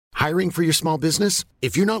Hiring for your small business?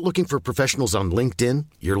 If you're not looking for professionals on LinkedIn,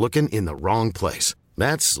 you're looking in the wrong place.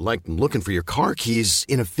 That's like looking for your car keys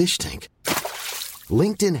in a fish tank.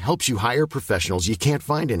 LinkedIn helps you hire professionals you can't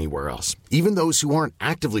find anywhere else, even those who aren't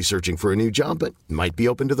actively searching for a new job but might be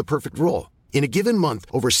open to the perfect role. In a given month,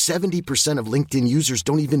 over 70% of LinkedIn users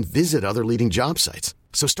don't even visit other leading job sites.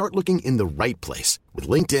 So start looking in the right place. With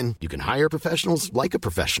LinkedIn, you can hire professionals like a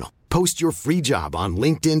professional. Post your free job on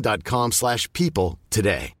linkedin.com/people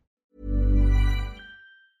today.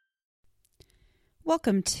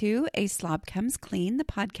 Welcome to A Slob Comes Clean, the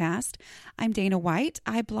podcast. I'm Dana White.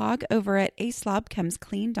 I blog over at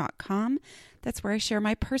aslobcomesclean.com. That's where I share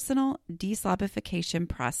my personal deslobification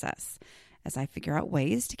process. As I figure out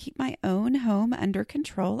ways to keep my own home under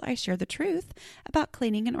control, I share the truth about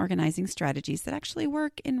cleaning and organizing strategies that actually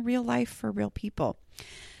work in real life for real people.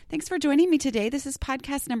 Thanks for joining me today. This is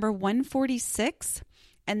podcast number 146,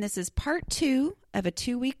 and this is part 2 of a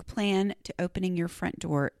 2-week plan to opening your front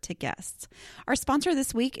door to guests. Our sponsor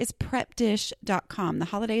this week is PrepDish.com. The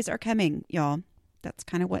holidays are coming, y'all. That's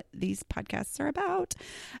kind of what these podcasts are about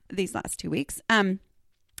these last 2 weeks. And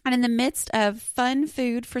in the midst of fun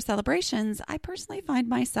food for celebrations, I personally find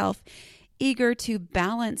myself eager to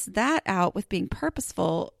balance that out with being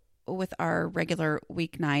purposeful with our regular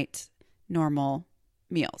weeknight normal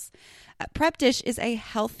meals. Prep Dish is a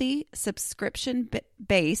healthy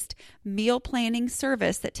subscription-based meal planning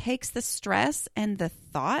service that takes the stress and the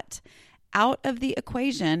thought out of the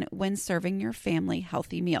equation when serving your family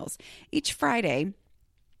healthy meals. Each Friday,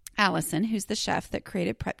 Allison, who's the chef that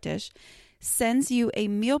created Prep Dish, sends you a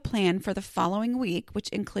meal plan for the following week, which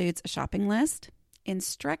includes a shopping list,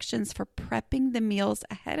 instructions for prepping the meals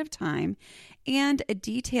ahead of time, and a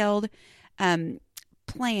detailed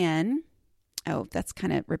plan. Oh, that's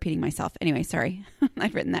kind of repeating myself. Anyway, sorry.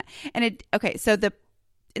 I've written that. So the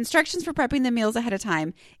instructions for prepping the meals ahead of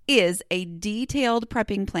time is a detailed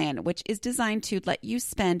prepping plan, which is designed to let you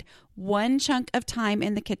spend one chunk of time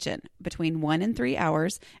in the kitchen between 1 and 3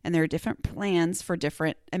 hours. And there are different plans for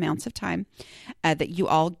different amounts of time that you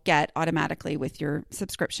all get automatically with your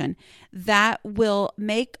subscription. That will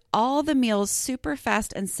make all the meals super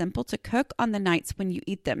fast and simple to cook on the nights when you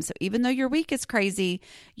eat them. So even though your week is crazy,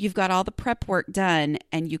 you've got all the prep work done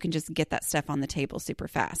and you can just get that stuff on the table super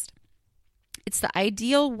fast. It's the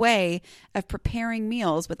ideal way of preparing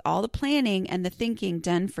meals with all the planning and the thinking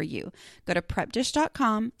done for you. Go to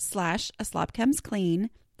prepdish.com/aslobcomesclean,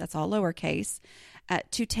 that's all lowercase,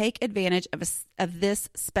 to take advantage of this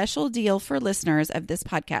special deal for listeners of this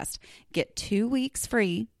podcast. Get 2 weeks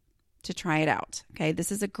free to try it out. Okay,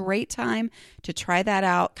 this is a great time to try that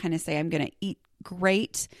out, kind of say, I'm going to eat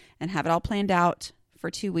great and have it all planned out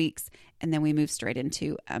for 2 weeks. And then we move straight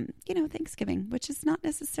into, Thanksgiving, which is not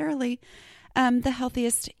necessarily the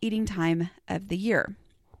healthiest eating time of the year.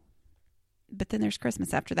 But then there's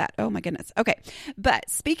Christmas after that. Oh my goodness. Okay. But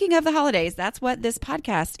speaking of the holidays, that's what this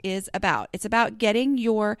podcast is about. It's about getting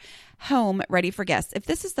your home ready for guests. If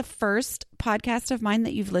this is the first podcast of mine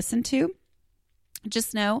that you've listened to,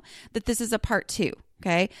 just know that this is a part 2.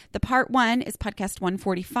 Okay. The part 1 is podcast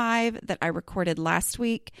 145 that I recorded last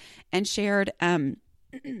week and shared. And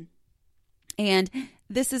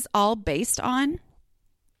this is all based on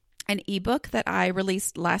an ebook that I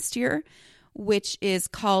released last year, which is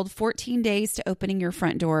called 14 Days to Opening Your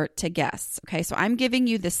Front Door to Guests. Okay, so I'm giving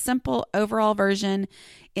you the simple overall version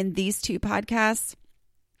in these 2 podcasts,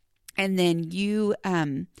 and then you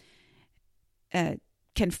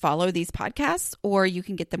can follow these podcasts, or you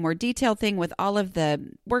can get the more detailed thing with all of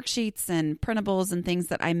the worksheets and printables and things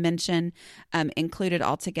that I mention included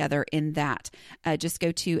all together in that. Just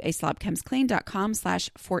go to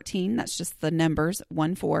aslobcomesclean.com/14. That's just the numbers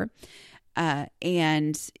 14.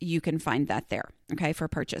 And you can find that there, okay, for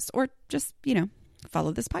purchase, or just,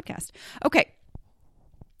 follow this podcast. Okay.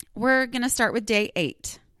 We're going to start with day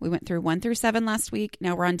 8. We went through 1 through 7 last week.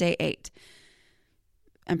 Now we're on day 8.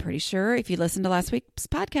 I'm pretty sure if you listened to last week's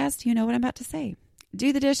podcast, you know what I'm about to say.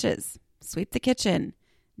 Do the dishes, sweep the kitchen,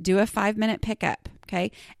 do a 5-minute pickup,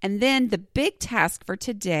 okay? And then the big task for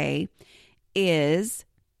today is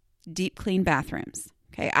deep clean bathrooms,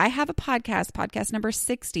 okay? I have a podcast number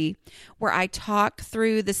 60, where I talk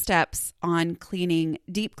through the steps on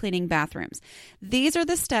deep cleaning bathrooms. These are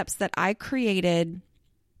the steps that I created,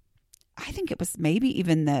 I think it was maybe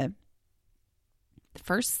even the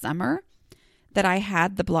first summer that I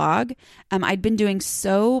had the blog. I'd been doing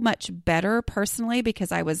so much better personally because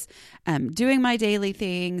I was doing my daily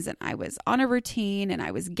things and I was on a routine and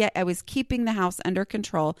I was keeping the house under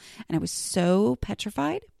control, and I was so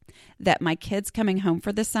petrified that my kids coming home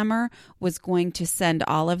for the summer was going to send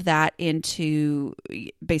all of that into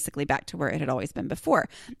basically back to where it had always been before.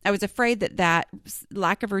 I was afraid that that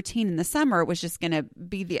lack of routine in the summer was just going to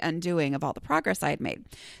be the undoing of all the progress I had made.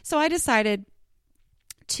 So I decided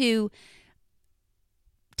to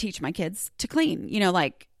teach my kids to clean,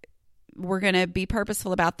 like we're going to be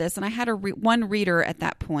purposeful about this. And I had one reader at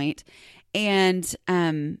that point, and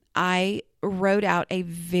I wrote out a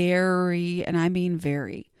very, and I mean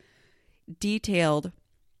very detailed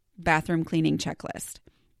bathroom cleaning checklist.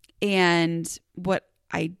 And what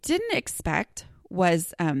I didn't expect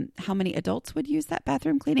was how many adults would use that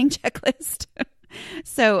bathroom cleaning checklist.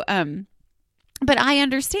 So, but I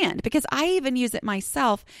understand, because I even use it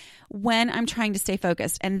myself when I'm trying to stay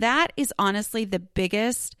focused. And that is honestly the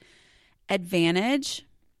biggest advantage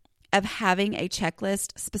of having a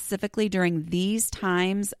checklist specifically during these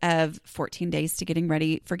times of 14 days to getting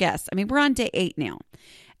ready for guests. I mean, we're on day 8 now,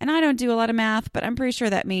 and I don't do a lot of math, but I'm pretty sure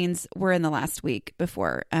that means we're in the last week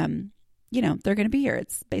before, they're going to be here.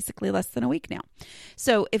 It's basically less than a week now.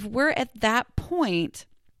 So if we're at that point,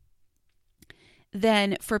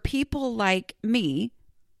 then for people like me,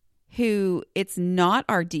 who it's not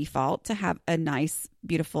our default to have a nice,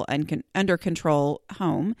 beautiful, under control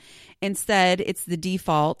home. Instead, it's the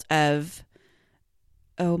default of,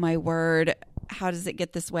 oh my word, how does it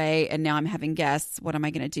get this way? And now I'm having guests. What am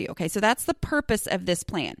I going to do? Okay, so that's the purpose of this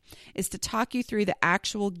plan, is to talk you through the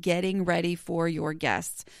actual getting ready for your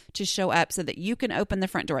guests to show up so that you can open the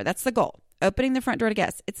front door. That's the goal. Opening the front door to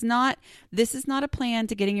guests. This is not a plan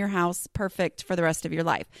to getting your house perfect for the rest of your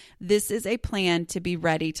life. This is a plan to be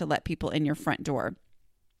ready to let people in your front door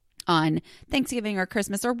on Thanksgiving or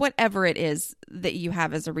Christmas or whatever it is that you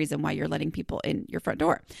have as a reason why you're letting people in your front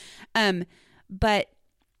door. But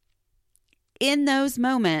in those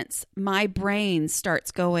moments, my brain starts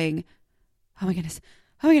going, oh my goodness,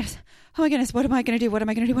 oh my goodness, oh my goodness, what am I going to do? What am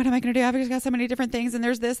I going to do? What am I going to do? I've just got so many different things, and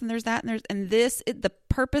there's this and there's that and the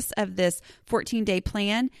purpose of this 14-day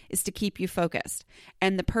plan is to keep you focused.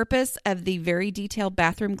 And the purpose of the very detailed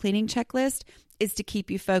bathroom cleaning checklist is to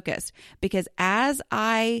keep you focused, because as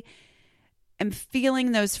I am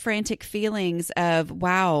feeling those frantic feelings of,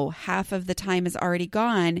 wow, half of the time is already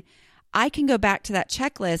gone, I can go back to that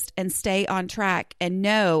checklist and stay on track and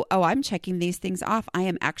know, oh, I'm checking these things off. I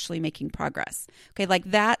am actually making progress. Okay, like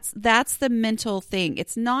that's the mental thing.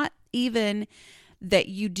 It's not even that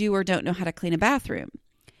you do or don't know how to clean a bathroom.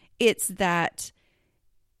 It's that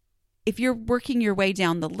if you're working your way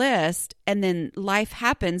down the list and then life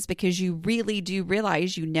happens because you really do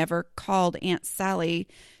realize you never called Aunt Sally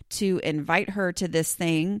to invite her to this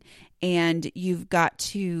thing, and you've got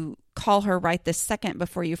to call her right this second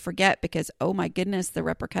before you forget because, oh my goodness, the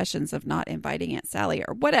repercussions of not inviting Aunt Sally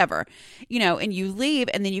or whatever, and you leave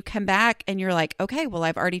and then you come back and you're like, okay, well,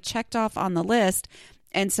 I've already checked off on the list.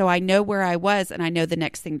 And so I know where I was and I know the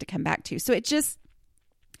next thing to come back to. So it just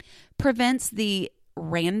prevents the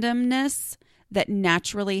randomness that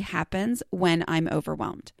naturally happens when I'm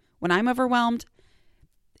overwhelmed. When I'm overwhelmed,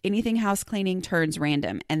 anything house cleaning turns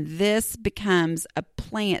random, and this becomes a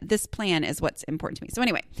plan. This plan is what's important to me. So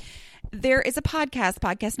anyway, there is a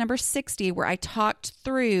podcast number 60, where I talked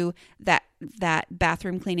through that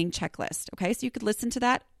bathroom cleaning checklist. Okay, so you could listen to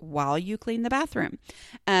that while you clean the bathroom.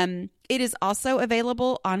 It is also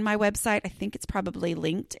available on my website. I think it's probably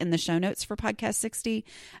linked in the show notes for podcast 60,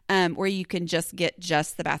 where you can just get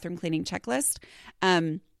the bathroom cleaning checklist.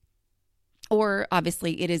 Or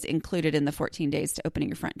obviously it is included in the 14 days to opening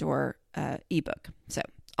your front door ebook. So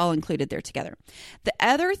all included there together. The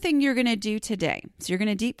other thing you're going to do today, so you're going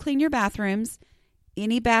to deep clean your bathrooms,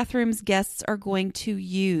 any bathrooms guests are going to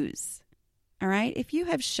use. All right. If you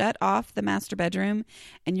have shut off the master bedroom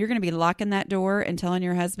and you're going to be locking that door and telling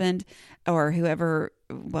your husband or whoever,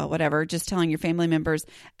 well, whatever, just telling your family members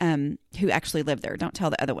who actually live there. Don't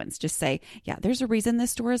tell the other ones. Just say, yeah, there's a reason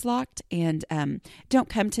this door is locked. And don't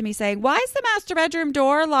come to me saying, why is the master bedroom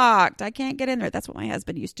door locked? I can't get in there. That's what my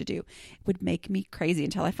husband used to do. It would make me crazy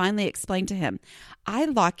until I finally explained to him, I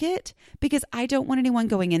lock it because I don't want anyone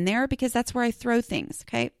going in there because that's where I throw things.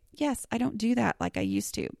 Okay. Yes, I don't do that like I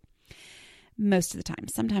used to. Most of the time.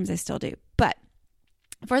 Sometimes I still do. But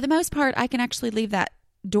for the most part, I can actually leave that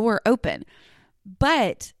door open.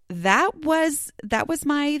 But that was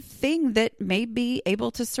my thing that made me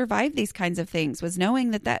able to survive these kinds of things, was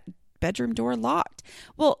knowing that bedroom door locked.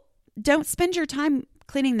 Well, don't spend your time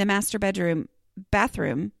cleaning the master bathroom.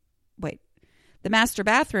 Wait, The master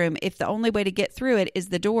bathroom, if the only way to get through it is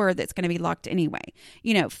the door that's going to be locked anyway.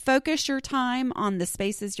 Focus your time on the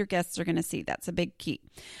spaces your guests are going to see. That's a big key.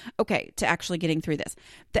 Okay, to actually getting through this.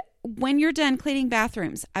 When you're done cleaning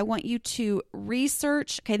bathrooms, I want you to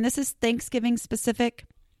research. Okay, and this is Thanksgiving specific.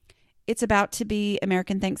 It's about to be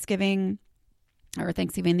American Thanksgiving, or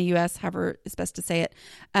Thanksgiving in the U.S., however is best to say it,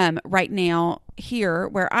 right now here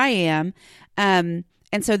where I am. And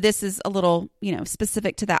so this is a little,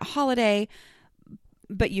 specific to that holiday,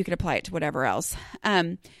 but you could apply it to whatever else.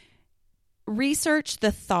 Research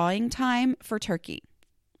the thawing time for turkey.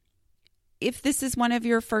 If this is one of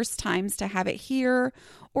your first times to have it here,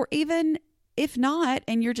 or even if not,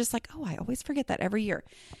 and you're just like, oh, I always forget that every year.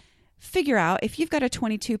 Figure out if you've got a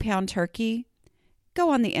 22-pound turkey, go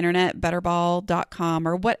on the internet, Butterball.com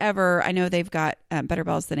or whatever. I know they've got,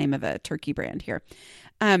 Butterball is the name of a turkey brand here.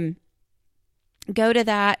 Go to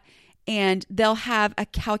that and they'll have a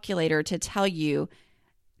calculator to tell you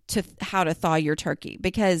how to thaw your turkey,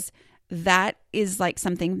 because that is like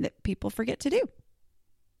something that people forget to do.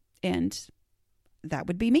 And that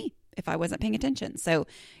would be me if I wasn't paying attention. So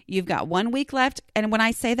you've got 1 week left. And when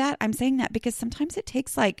I say that, I'm saying that because sometimes it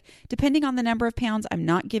takes, depending on the number of pounds, I'm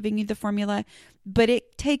not giving you the formula, but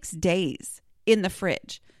it takes days in the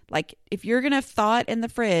fridge. Like if you're going to thaw it in the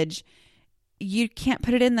fridge, you can't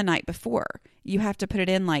put it in the night before. You have to put it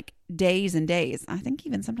in days and days. I think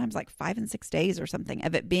even sometimes 5 and 6 days or something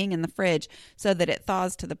of it being in the fridge so that it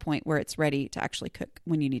thaws to the point where it's ready to actually cook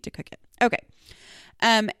when you need to cook it. Okay.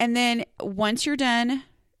 And then once you're done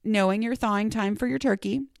knowing your thawing time for your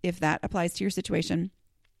turkey, if that applies to your situation,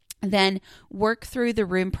 then work through the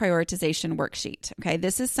room prioritization worksheet. Okay.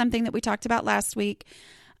 This is something that we talked about last week.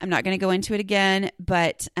 I'm not going to go into it again,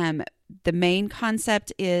 but the main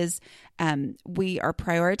concept is we are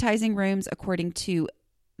prioritizing rooms according to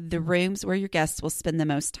the rooms where your guests will spend the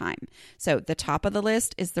most time. So the top of the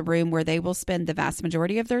list is the room where they will spend the vast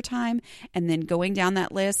majority of their time. And then going down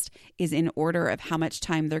that list is in order of how much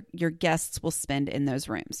time your guests will spend in those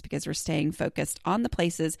rooms, because we're staying focused on the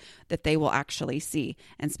places that they will actually see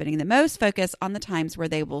and spending the most focus on the times where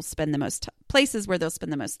they will spend the most places where they'll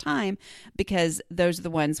spend the most time, because those are the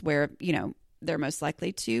ones where, they're most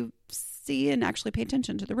likely to see and actually pay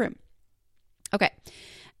attention to the room. Okay.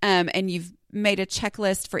 And you've made a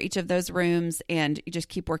checklist for each of those rooms, and you just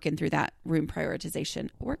keep working through that room prioritization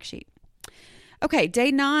worksheet. Okay,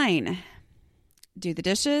 day 9, do the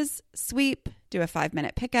dishes, sweep, do a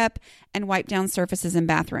 5-minute pickup, and wipe down surfaces in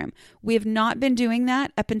bathroom. We have not been doing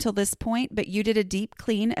that up until this point, but you did a deep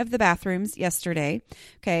clean of the bathrooms yesterday.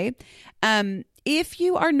 Okay. If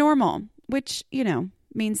you are normal, which,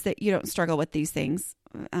 means that you don't struggle with these things.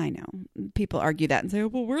 I know people argue that and say,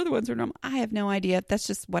 well, we're the ones who are normal. I have no idea. That's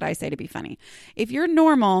just what I say to be funny. If you're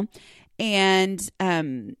normal and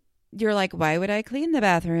you're like, why would I clean the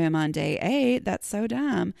bathroom on day 8? That's so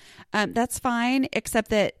dumb. That's fine. Except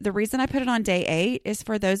that the reason I put it on day 8 is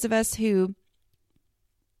for those of us who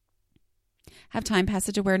have time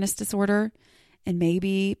passage awareness disorder and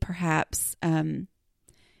maybe perhaps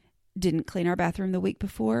didn't clean our bathroom the week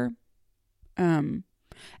before.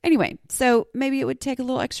 Anyway, so maybe it would take a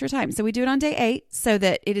little extra time. So we do it on day 8 so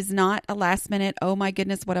that it is not a last minute, oh my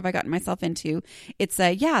goodness, what have I gotten myself into? It's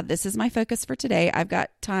this is my focus for today. I've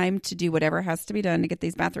got time to do whatever has to be done to get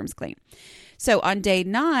these bathrooms clean. So on day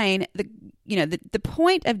 9, the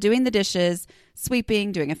point of doing the dishes,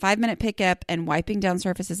 sweeping, doing a 5-minute pickup, and wiping down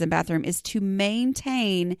surfaces in bathroom is to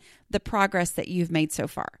maintain the progress that you've made so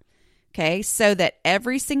far. Okay, so that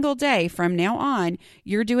every single day from now on,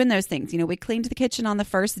 you're doing those things. We cleaned the kitchen on the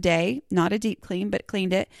first day, not a deep clean, but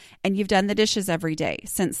cleaned it. And you've done the dishes every day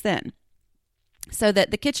since then. So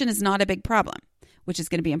that the kitchen is not a big problem, which is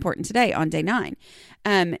going to be important today on day 9.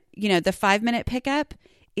 The 5-minute pickup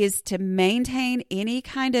is to maintain any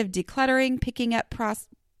kind of decluttering, picking up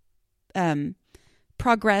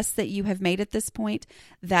progress that you have made at this point.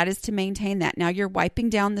 That is to maintain that. Now you're wiping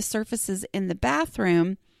down the surfaces in the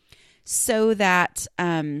bathroom so that,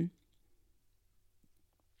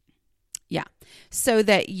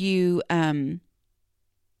 you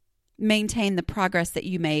maintain the progress that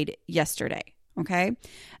you made yesterday. Okay.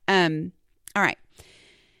 All right.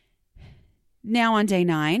 Now on day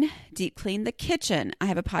 9, deep clean the kitchen. I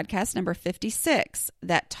have a podcast number 56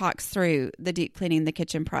 that talks through the deep cleaning the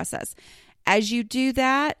kitchen process. As you do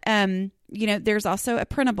that, there's also a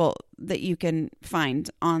printable that you can find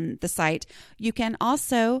on the site. You can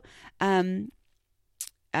also,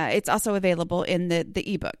 it's also available in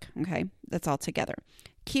the ebook. Okay, that's all together.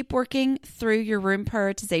 Keep working through your room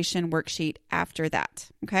prioritization worksheet after that.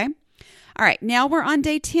 Okay. All right. Now we're on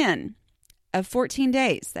day 10 of 14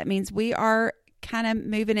 days. That means we are kind of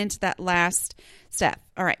moving into that last step.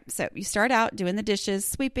 All right. So you start out doing the dishes,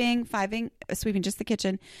 sweeping just the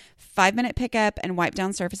kitchen, 5-minute pickup, and wipe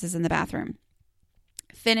down surfaces in the bathroom.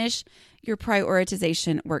 Finish your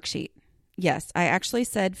prioritization worksheet. Yes, I actually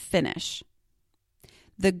said finish.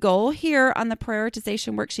 The goal here on the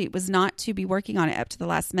prioritization worksheet was not to be working on it up to the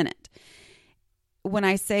last minute. When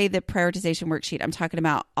I say the prioritization worksheet, I'm talking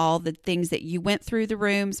about all the things that you went through the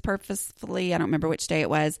rooms purposefully, I don't remember which day it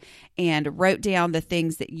was, and wrote down the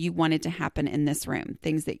things that you wanted to happen in this room,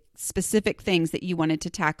 specific things that you wanted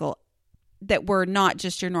to tackle that were not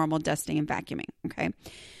just your normal dusting and vacuuming, okay?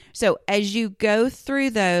 So as you go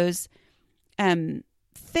through those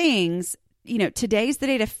things, today's the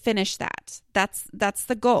day to finish that. That's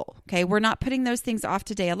the goal. Okay. We're not putting those things off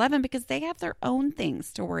to day 11 because they have their own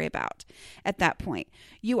things to worry about at that point.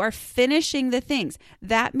 You are finishing the things.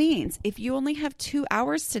 That means if you only have 2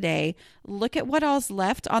 hours today, look at what all's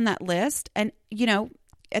left on that list. And,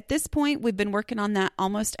 at this point, we've been working on that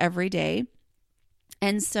almost every day.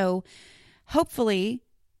 And so hopefully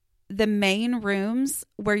the main rooms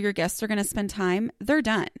where your guests are going to spend time, they're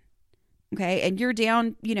done. Okay. And you're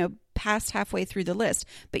down, past halfway through the list,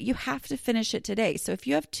 but you have to finish it today. So if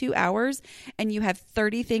you have 2 hours and you have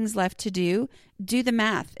 30 things left to do the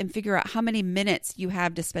math and figure out how many minutes you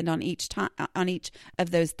have to spend on each of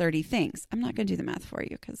those 30 things. I'm not going to do the math for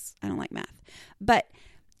you because I don't like math, but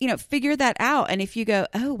figure that out. And if you go,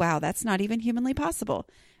 oh, wow, that's not even humanly possible,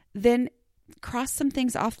 then cross some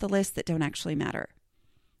things off the list that don't actually matter.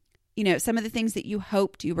 Some of the things that you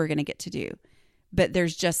hoped you were going to get to do, but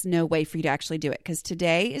there's just no way for you to actually do it because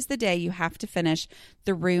today is the day you have to finish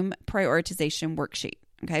the room prioritization worksheet,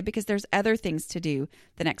 okay? Because there's other things to do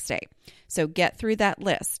the next day. So get through that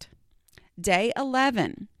list. Day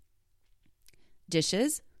 11,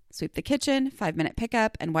 dishes, sweep the kitchen, 5-minute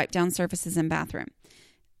pickup, and wipe down surfaces in bathrooms.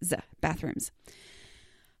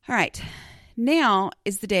 All right, now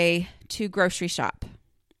is the day to grocery shop,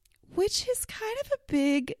 which is kind of a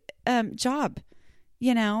big job.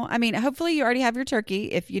 Hopefully you already have your turkey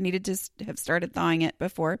if you needed to have started thawing it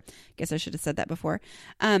before. Guess I should have said that before.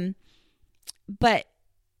 But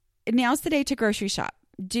now's the day to grocery shop.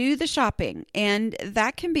 Do the shopping. And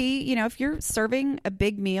that can be, if you're serving a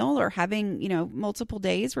big meal or having, multiple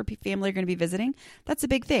days where family are going to be visiting, that's a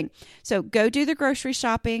big thing. So go do the grocery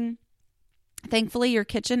shopping. Thankfully, your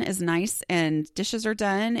kitchen is nice and dishes are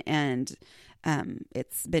done and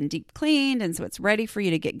it's been deep cleaned, and so it's ready for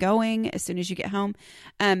you to get going as soon as you get home.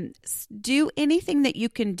 Do anything that you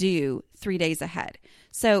can do 3 days ahead.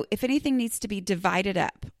 So if anything needs to be divided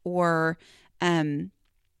up or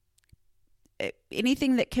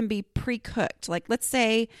anything that can be pre-cooked, like let's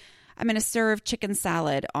say I'm going to serve chicken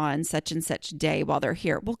salad on such and such day while they're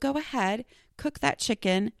here. Well, go ahead, cook that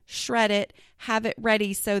chicken, shred it, have it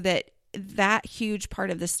ready so that huge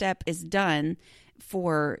part of the step is done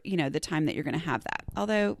for, the time that you're going to have that.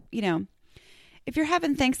 Although, if you're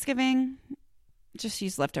having Thanksgiving, just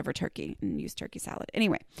use leftover turkey and use turkey salad.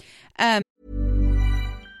 Anyway.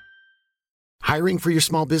 Hiring for your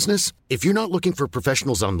small business? If you're not looking for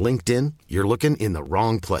professionals on LinkedIn, you're looking in the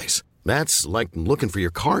wrong place. That's like looking for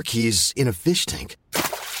your car keys in a fish tank.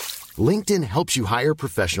 LinkedIn helps you hire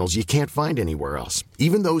professionals you can't find anywhere else,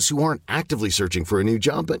 even those who aren't actively searching for a new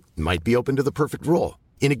job but might be open to the perfect role.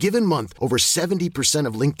 In a given month, over 70%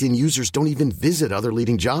 of LinkedIn users don't even visit other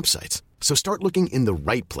leading job sites. So start looking in the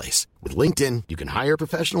right place. With LinkedIn, you can hire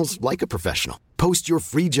professionals like a professional. Post your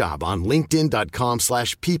free job on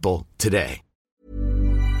linkedin.com/people today.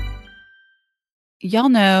 Y'all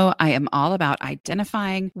know I am all about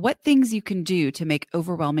identifying what things you can do to make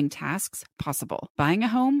overwhelming tasks possible. Buying a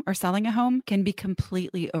home or selling a home can be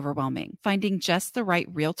completely overwhelming. Finding just the right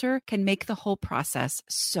realtor can make the whole process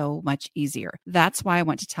so much easier. That's why I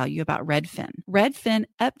want to tell you about Redfin. Redfin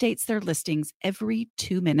updates their listings every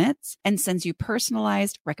 2 minutes and sends you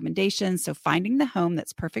personalized recommendations, so finding the home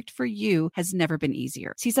that's perfect for you has never been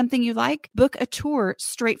easier. See something you like? Book a tour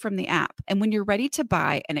straight from the app. And when you're ready to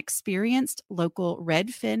buy, an experienced local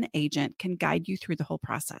Redfin agent can guide you through the whole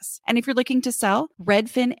process. And if you're looking to sell,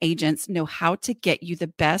 Redfin agents know how to get you the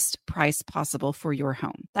best price possible for your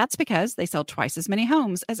home. That's because they sell twice as many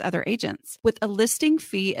homes as other agents. With a listing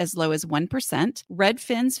fee as low as 1%,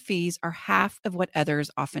 Redfin's fees are half of what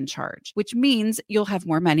others often charge, which means you'll have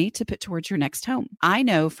more money to put towards your next home. I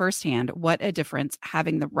know firsthand what a difference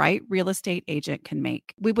having the right real estate agent can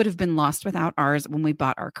make. We would have been lost without ours when we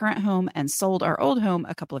bought our current home and sold our old home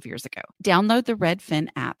a couple of years ago. Download the Redfin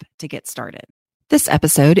app to get started. This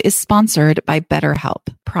episode is sponsored by BetterHelp.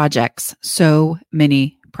 Projects, so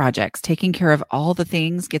many projects. Taking care of all the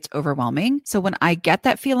things gets overwhelming. So when I get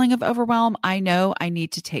that feeling of overwhelm, I know I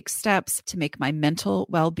need to take steps to make my mental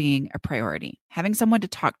well-being a priority. Having someone to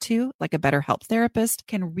talk to, like a BetterHelp therapist,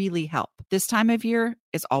 can really help. This time of year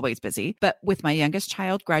is always busy, but with my youngest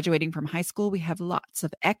child graduating from high school, we have lots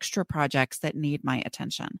of extra projects that need my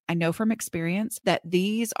attention. I know from experience that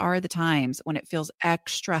these are the times when it feels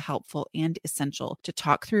extra helpful and essential to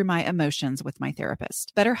talk through my emotions with my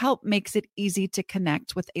therapist. BetterHelp makes it easy to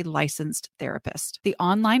connect with a licensed therapist. The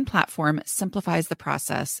online platform simplifies the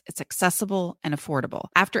process. It's accessible and affordable.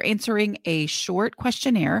 After answering a short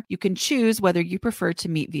questionnaire, you can choose whether you prefer to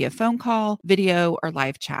meet via phone call, video, or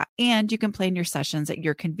live chat. And you can plan your sessions at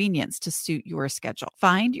your convenience to suit your schedule.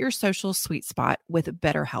 Find your social sweet spot with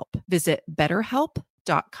BetterHelp. Visit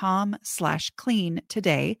BetterHelp.com/clean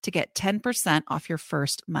today to get 10% off your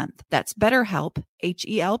first month. That's BetterHelp,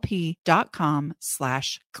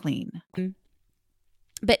 HELP.com/clean.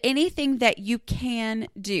 But anything that you can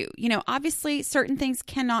do, obviously certain things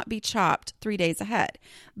cannot be chopped 3 days ahead,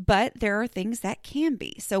 but there are things that can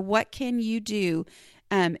be. So what can you do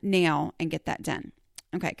now and get that done?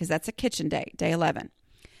 Okay, because that's a kitchen day, day 11.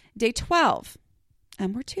 Day 12,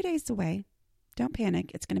 we're 2 days away. Don't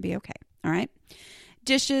panic. It's going to be okay. All right.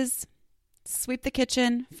 Dishes, sweep the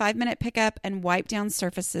kitchen, 5-minute pickup, and wipe down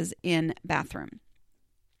surfaces in bathroom.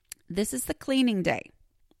 This is the cleaning day.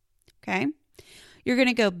 Okay. You're going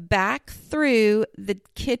to go back through the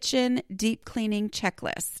kitchen deep cleaning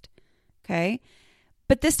checklist. Okay.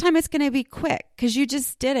 But this time it's going to be quick because you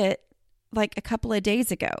just did it like a couple of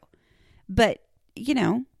days ago. But,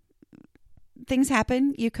 things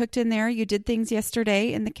happen. You cooked in there. You did things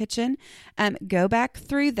yesterday in the kitchen. Go back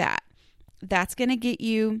through that. That's going to get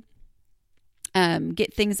you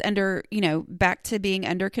get things under, back to being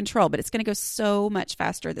under control, but it's going to go so much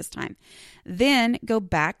faster this time. Then go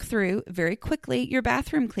back through very quickly your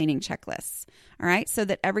bathroom cleaning checklists. All right. So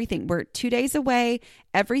that we're 2 days away.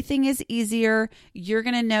 Everything is easier. You're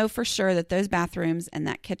going to know for sure that those bathrooms and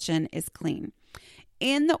that kitchen is clean.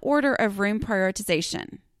 In the order of room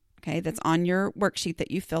prioritization, okay, that's on your worksheet that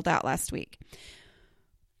you filled out last week.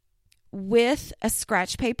 With a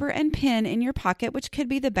scratch paper and pen in your pocket, which could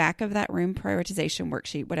be the back of that room prioritization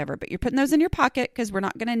worksheet, whatever, but you're putting those in your pocket because we're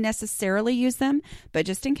not going to necessarily use them, but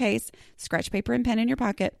just in case, scratch paper and pen in your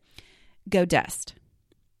pocket, go dust.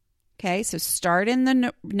 Okay, so start in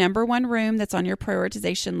the number one room that's on your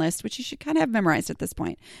prioritization list, which you should kind of have memorized at this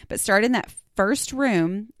point, but start in that first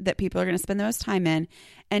room that people are going to spend the most time in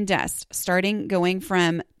and dust, going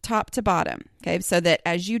from top to bottom. Okay, so that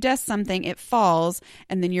as you dust something, it falls,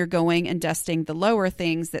 and then you're going and dusting the lower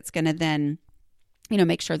things that's going to then,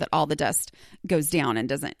 make sure that all the dust goes down and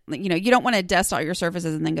doesn't, you don't want to dust all your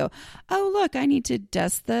surfaces and then go, oh, look, I need to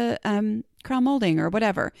dust the crown molding or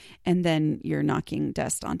whatever. And then you're knocking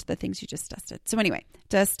dust onto the things you just dusted. So anyway,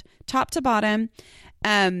 dust top to bottom.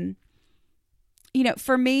 For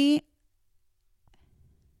me,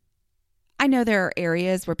 I know there are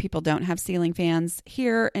areas where people don't have ceiling fans.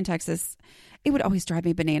 Here in Texas, it would always drive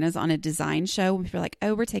me bananas on a design show when people are like,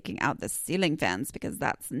 oh, we're taking out the ceiling fans because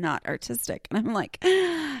that's not artistic. And I'm like,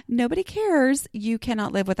 nobody cares. You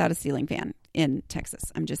cannot live without a ceiling fan in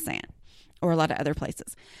Texas. I'm just saying, or a lot of other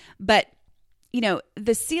places. But,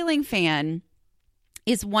 the ceiling fan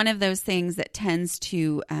is one of those things that tends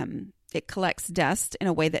to, it collects dust in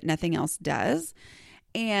a way that nothing else does.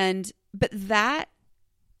 But that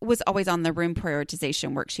was always on the room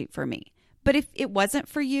prioritization worksheet for me. But if it wasn't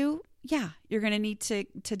for you, yeah, you're going to need to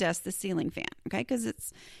dust the ceiling fan, okay? Because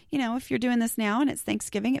it's, if you're doing this now and it's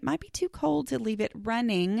Thanksgiving, it might be too cold to leave it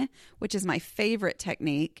running, which is my favorite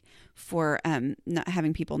technique for not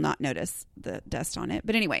having people not notice the dust on it.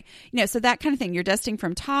 But anyway, so that kind of thing. You're dusting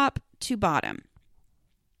from top to bottom.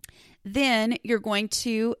 Then you're going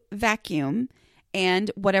to vacuum, and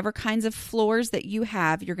whatever kinds of floors that you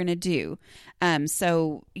have, you're going to do.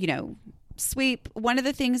 Sweep. One of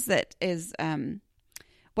the things that is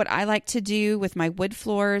what I like to do with my wood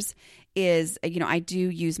floors is, I do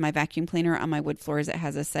use my vacuum cleaner on my wood floors. It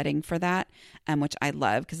has a setting for that, which I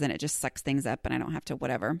love because then it just sucks things up and I don't have to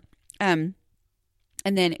whatever. And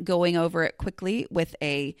then going over it quickly with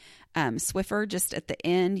a Swiffer just at the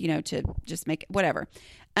end, to just make whatever.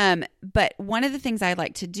 But one of the things I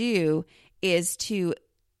like to do is to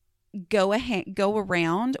go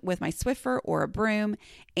around with my Swiffer or a broom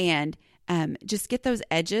and just get those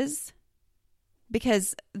edges,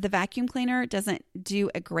 because the vacuum cleaner doesn't do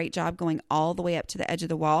a great job going all the way up to the edge of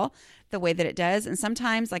the wall the way that it does. And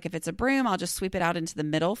sometimes, like if it's a broom, I'll just sweep it out into the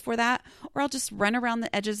middle for that, or I'll just run around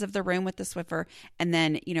the edges of the room with the Swiffer and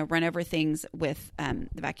then, run over things with the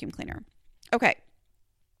vacuum cleaner. Okay.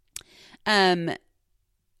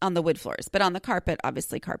 on the wood floors, but on the carpet,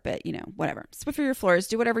 obviously carpet, whatever. Swiffer your floors,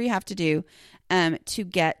 do whatever you have to do to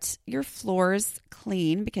get your floors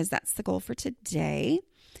clean, because that's the goal for today.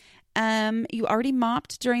 You already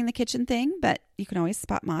mopped during the kitchen thing, but you can always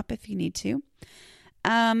spot mop if you need to.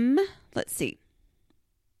 Let's see.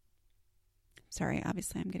 Sorry,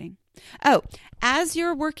 obviously as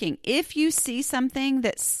you're working, if you see something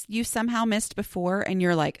that you somehow missed before and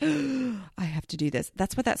you're like, oh, I have to do this.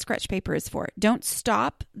 That's what that scratch paper is for. Don't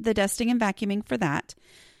stop the dusting and vacuuming for that.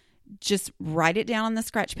 Just write it down on the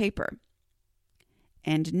scratch paper.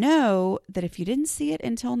 And know that if you didn't see it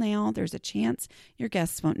until now, there's a chance your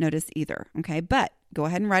guests won't notice either. Okay, but go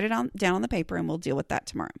ahead and write it down on the paper and we'll deal with that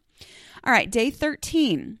tomorrow. All right, day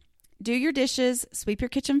 13. Do your dishes, sweep your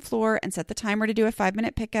kitchen floor, and set the timer to do a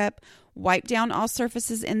 5-minute pickup. Wipe down all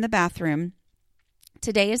surfaces in the bathroom.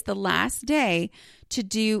 Today is the last day to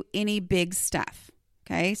do any big stuff.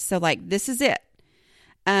 Okay, so this is it.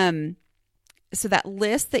 So that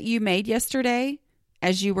list that you made yesterday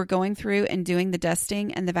as you were going through and doing the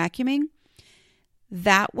dusting and the vacuuming,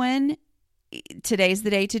 that one, today's the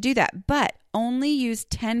day to do that. But only use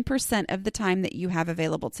 10% of the time that you have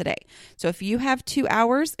available today. So if you have 2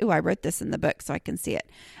 hours, I wrote this in the book so I can see it,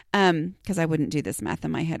 because I wouldn't do this math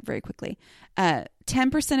in my head very quickly.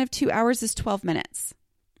 10% of 2 hours is 12 minutes.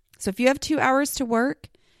 So if you have 2 hours to work,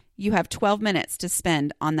 you have 12 minutes to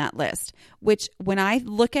spend on that list, which when I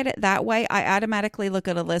look at it that way, I automatically look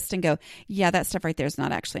at a list and go, yeah, that stuff right there is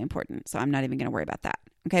not actually important. So I'm not even going to worry about that.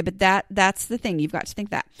 Okay. But that's the thing. You've got to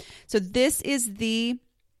think that. So this is the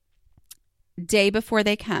day before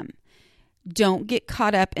they come. Don't get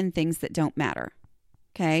caught up in things that don't matter.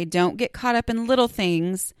 Okay. Don't get caught up in little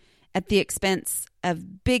things at the expense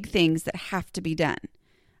of big things that have to be done.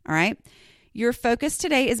 All right. Your focus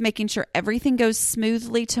today is making sure everything goes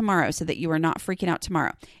smoothly tomorrow so that you are not freaking out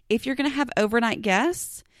tomorrow. If you're going to have overnight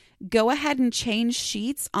guests, go ahead and change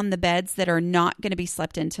sheets on the beds that are not going to be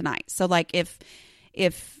slept in tonight. So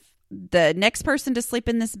if the next person to sleep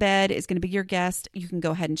in this bed is going to be your guest, you can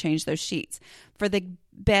go ahead and change those sheets. For the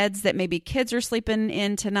beds that maybe kids are sleeping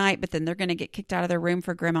in tonight, but then they're going to get kicked out of their room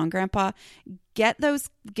for grandma and grandpa, get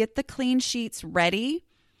the clean sheets ready.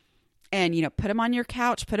 And, put them on your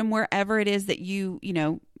couch, put them wherever it is that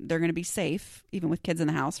they're going to be safe, even with kids in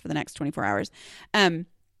the house for the next 24 hours.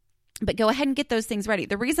 But go ahead and get those things ready.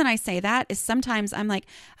 The reason I say that is sometimes I'm like,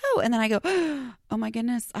 and then I go, oh my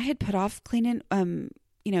goodness, I had put off cleaning,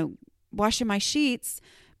 washing my sheets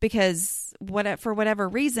because for whatever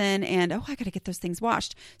reason, and I got to get those things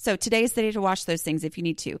washed. So today's the day to wash those things if you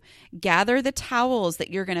need to. Gather the towels that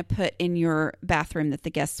you're going to put in your bathroom that the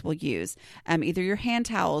guests will use. Either your hand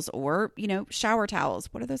towels or, shower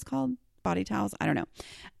towels. What are those called? Body towels? I don't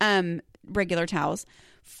know. Regular towels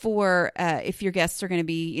for if your guests are going to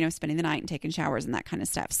be, spending the night and taking showers and that kind of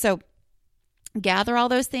stuff. So gather all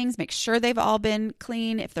those things. Make sure they've all been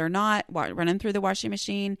clean. If they're not, run them through the washing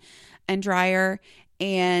machine and dryer.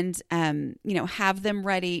 And, have them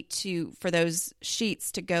ready for those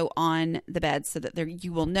sheets to go on the bed so that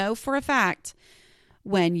you will know for a fact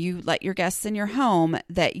when you let your guests in your home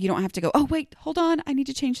that you don't have to go, oh, wait, hold on. I need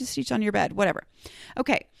to change the sheets on your bed, whatever.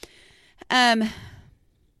 Okay.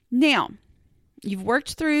 Now you've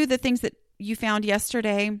worked through the things that you found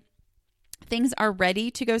yesterday. Things are ready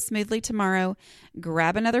to go smoothly tomorrow.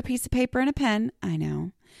 Grab another piece of paper and a pen. I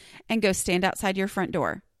know. And go stand outside your front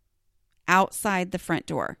door. Outside the front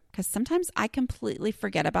door, because sometimes I completely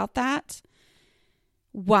forget about that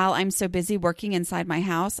while I'm so busy working inside my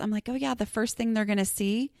house. I'm like, oh yeah, the first thing they're going to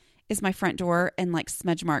see is my front door and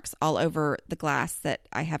smudge marks all over the glass that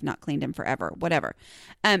I have not cleaned in forever, whatever.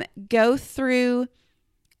 Go from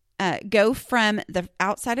the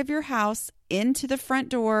outside of your house into the front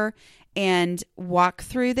door and walk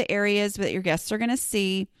through the areas that your guests are going to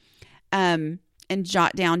see. And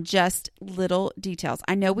jot down just little details.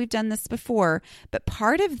 I know we've done this before, but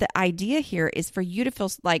part of the idea here is for you to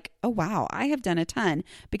feel like, oh, wow, I have done a ton,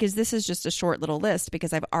 because this is just a short little list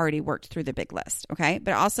because I've already worked through the big list. Okay.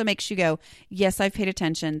 But it also makes you go, yes, I've paid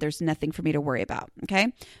attention. There's nothing for me to worry about.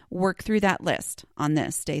 Okay. Work through that list on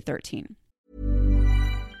this day 13.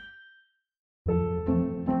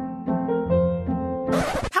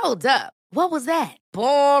 Hold up. What was that?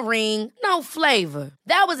 Boring. No flavor.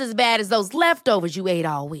 That was as bad as those leftovers you ate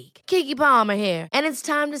all week. Keke Palmer here. And it's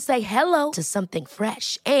time to say hello to something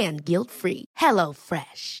fresh and guilt-free.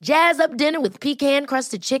 HelloFresh. Jazz up dinner with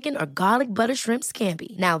pecan-crusted chicken or garlic butter shrimp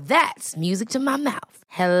scampi. Now that's music to my mouth.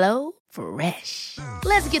 HelloFresh.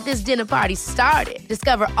 Let's get this dinner party started.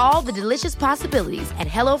 Discover all the delicious possibilities at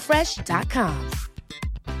HelloFresh.com.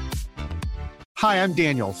 Hi, I'm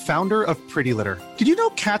Daniel, founder of Pretty Litter. Did you know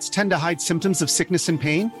cats tend to hide symptoms of sickness and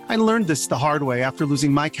pain? I learned this the hard way after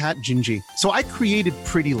losing my cat, Gingy. So I created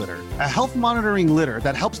Pretty Litter, a health monitoring litter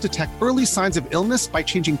that helps detect early signs of illness by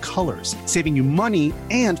changing colors, saving you money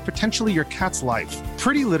and potentially your cat's life.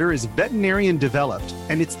 Pretty Litter is veterinarian developed,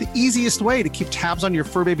 and it's the easiest way to keep tabs on your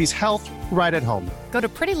fur baby's health right at home. Go to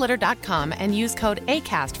prettylitter.com and use code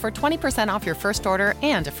ACAST for 20% off your first order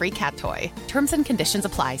and a free cat toy. Terms and conditions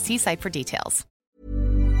apply. See site for details.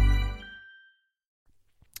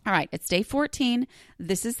 All right, it's day 14.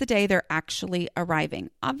 This is the day they're actually arriving.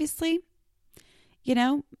 Obviously, you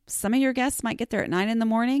know, some of your guests might get there at 9 in the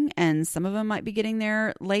morning and some of them might be getting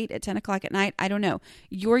there late at 10 o'clock at night. I don't know.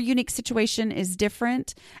 Your unique situation is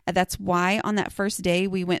different. That's why on that first day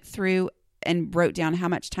we went through and wrote down how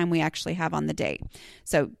much time we actually have on the day.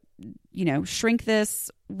 So, you know, shrink this,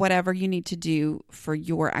 whatever you need to do for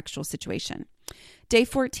your actual situation. Day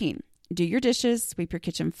 14, do your dishes, sweep your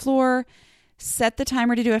kitchen floor, set the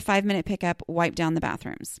timer to do a 5-minute pickup, wipe down the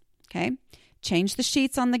bathrooms. Okay. Change the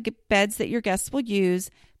sheets on the beds that your guests will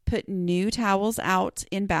use, put new towels out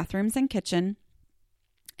in bathrooms and kitchen.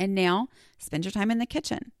 And now spend your time in the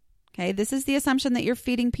kitchen. Okay. This is the assumption that you're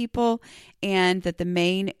feeding people and that the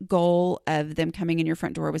main goal of them coming in your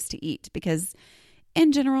front door was to eat, because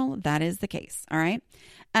in general, that is the case. All right.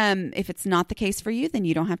 If it's not the case for you, then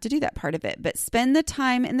you don't have to do that part of it, but spend the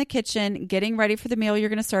time in the kitchen getting ready for the meal you're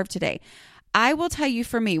going to serve today. I will tell you,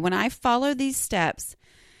 for me, when I follow these steps,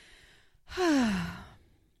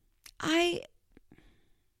 I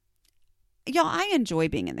enjoy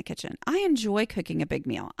being in the kitchen. I enjoy cooking a big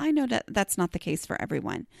meal. I know that that's not the case for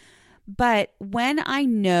everyone. But when I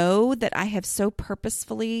know that I have so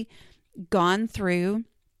purposefully gone through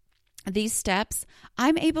these steps,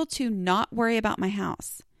 I'm able to not worry about my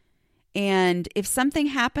house. And if something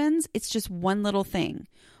happens, it's just one little thing.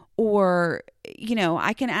 Or, you know,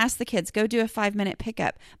 I can ask the kids, go do a 5-minute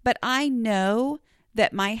pickup. But I know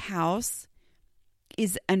that my house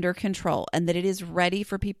is under control and that it is ready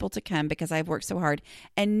for people to come because I've worked so hard.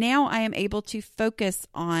 And now I am able to focus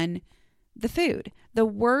on the food. The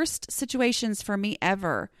worst situations for me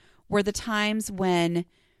ever were the times when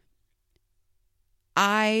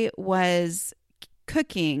I was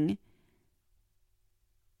cooking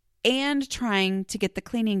and trying to get the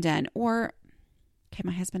cleaning done. Or, okay,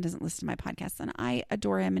 my husband doesn't listen to my podcast and I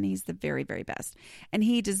adore him and he's the very, very best. And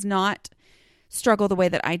he does not struggle the way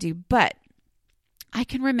that I do. But I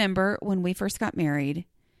can remember when we first got married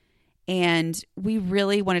and we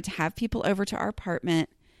really wanted to have people over to our apartment,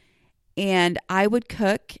 and I would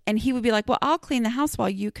cook and he would be like, well, I'll clean the house while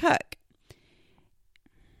you cook.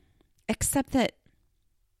 Except that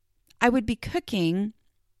I would be cooking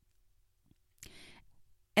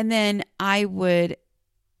and then I would,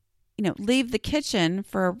 you know, leave the kitchen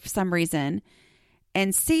for some reason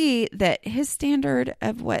and see that his standard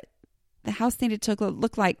of what the house needed to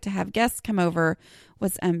look like to have guests come over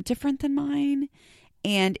was different than mine.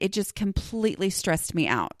 And it just completely stressed me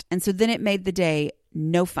out. And so then it made the day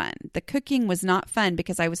no fun. The cooking was not fun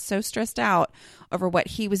because I was so stressed out over what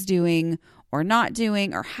he was doing or not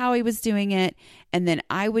doing or how he was doing it. And then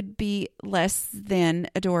I would be less than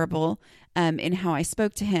adorable in how I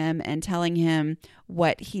spoke to him and telling him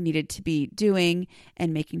what he needed to be doing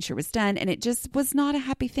and making sure it was done. And it just was not a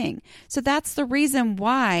happy thing. So that's the reason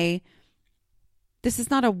why this is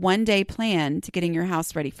not a one-day plan to getting your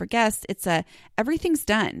house ready for guests. It's everything's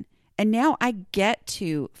done. And now I get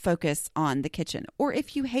to focus on the kitchen. Or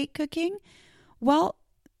if you hate cooking, well,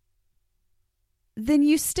 then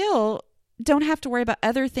you still don't have to worry about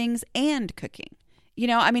other things and cooking. You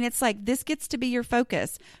know, I mean, it's like this gets to be your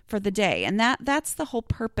focus for the day. And that's the whole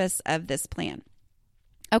purpose of this plan.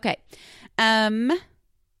 Okay.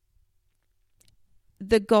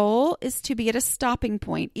 The goal is to be at a stopping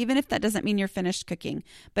point, even if that doesn't mean you're finished cooking,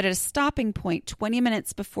 but at a stopping point 20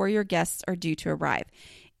 minutes before your guests are due to arrive.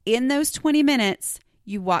 In those 20 minutes,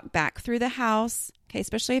 you walk back through the house, okay,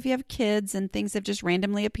 especially if you have kids and things have just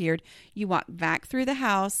randomly appeared. You walk back through the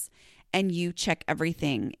house and you check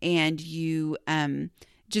everything, and you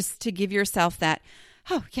just to give yourself that,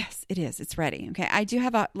 oh, yes, it is. It's ready. Okay. I do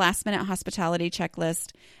have a last minute hospitality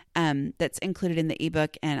checklist that's included in the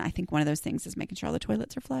ebook. And I think one of those things is making sure all the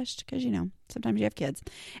toilets are flushed because, you know, sometimes you have kids.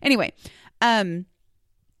 Anyway, but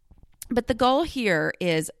the goal here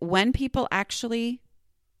is when people actually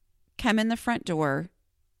come in the front door,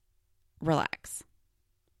 relax.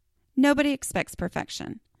 Nobody expects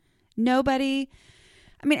perfection. Everybody's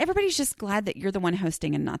just glad that you're the one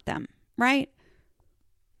hosting and not them, right?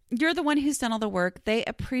 You're the one who's done all the work. They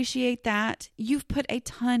appreciate that. You've put a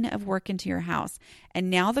ton of work into your house. And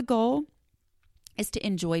now the goal is to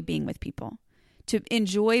enjoy being with people, to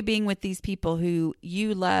enjoy being with these people who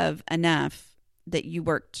you love enough that you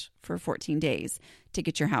worked for 14 days to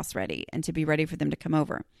get your house ready and to be ready for them to come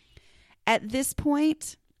over. At this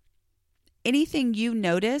point, anything you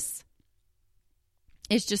notice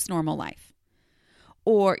is just normal life.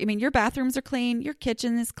 Or, I mean, your bathrooms are clean, your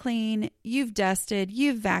kitchen is clean, you've dusted,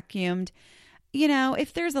 you've vacuumed. You know,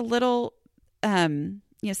 if there's a little,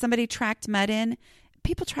 somebody tracked mud in,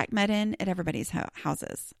 people track mud in at everybody's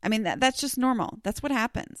houses. I mean, that's just normal. That's what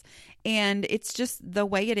happens. And it's just the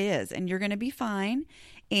way it is. And you're going to be fine.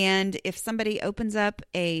 And if somebody opens up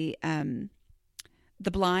the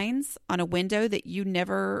blinds on a window that you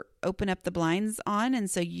never open up the blinds on, and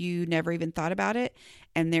so you never even thought about it,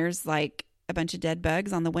 and there's like a bunch of dead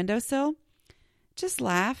bugs on the windowsill, just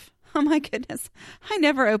laugh. Oh my goodness, I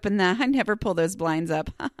never open that. I never pull those blinds up.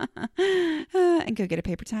 And go get a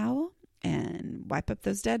paper towel and wipe up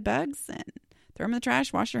those dead bugs and throw them in the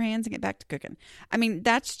trash, wash your hands, and get back to cooking. I mean,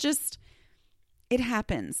 that's just, it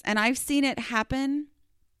happens. And I've seen it happen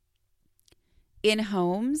in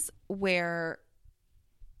homes where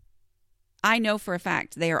I know for a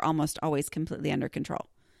fact they are almost always completely under control.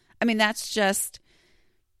 I mean, that's just,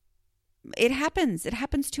 it happens. It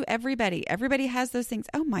happens to everybody. Everybody has those things.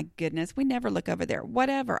 Oh my goodness, we never look over there.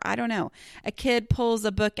 Whatever. I don't know. A kid pulls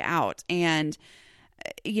a book out and,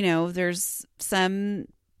 there's some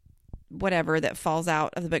whatever that falls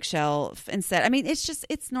out of the bookshelf instead. I mean,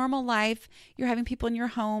 it's normal life. You're having people in your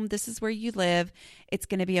home. This is where you live. It's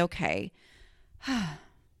going to be okay.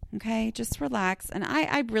 Okay, just relax. And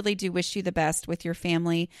I really do wish you the best with your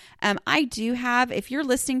family. I do have, if you're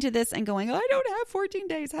listening to this and going, I don't have 14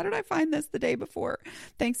 days. How did I find this the day before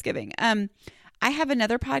Thanksgiving? I have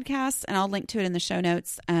another podcast, and I'll link to it in the show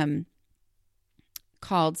notes,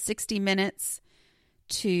 called 60 Minutes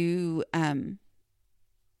to,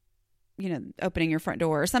 opening your front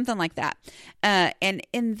door or something like that. And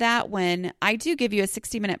in that one, I do give you a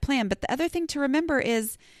 60-minute plan. But the other thing to remember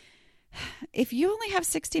is, if you only have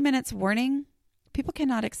 60 minutes warning, people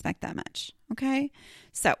cannot expect that much. Okay.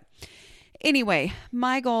 So anyway,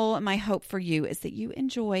 my goal and my hope for you is that you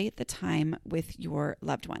enjoy the time with your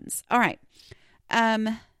loved ones. All right.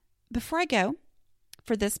 Before I go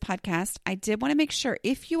for this podcast, I did want to make sure,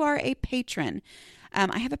 if you are a patron,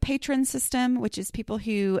 I have a patron system, which is people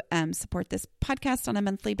who support this podcast on a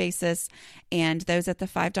monthly basis. And those at the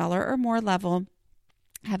 $5 or more level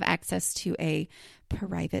have access to a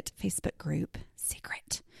private Facebook group,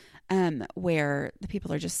 secret, where the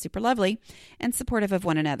people are just super lovely and supportive of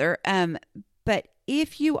one another. But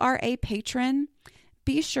if you are a patron,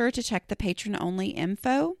 be sure to check the patron only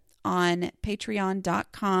info on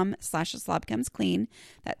patreon.com/aslobcomesclean.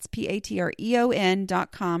 That's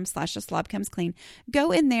patreon.com/aslobcomesclean.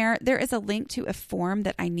 Go in there. There is a link to a form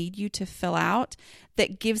that I need you to fill out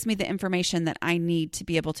that gives me the information that I need to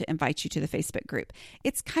be able to invite you to the Facebook group.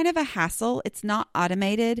 It's kind of a hassle. It's not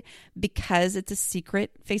automated because it's a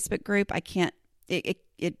secret Facebook group. It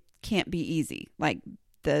can't be easy.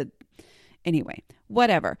 Anyway,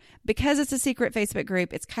 whatever. Because it's a secret Facebook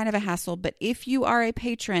group, it's kind of a hassle. But if you are a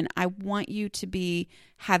patron, I want you to be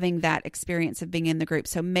having that experience of being in the group.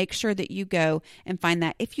 So make sure that you go and find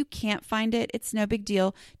that. If you can't find it, it's no big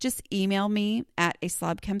deal. Just email me at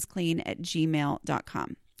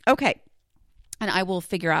aslobcomesclean@gmail.com. Okay. And I will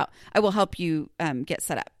help you get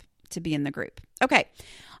set up to be in the group. Okay.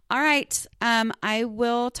 All right. I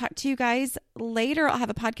will talk to you guys later. I'll have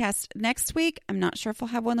a podcast next week. I'm not sure if I'll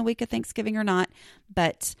have one the week of Thanksgiving or not,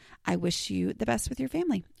 but I wish you the best with your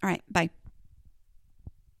family. All right. Bye.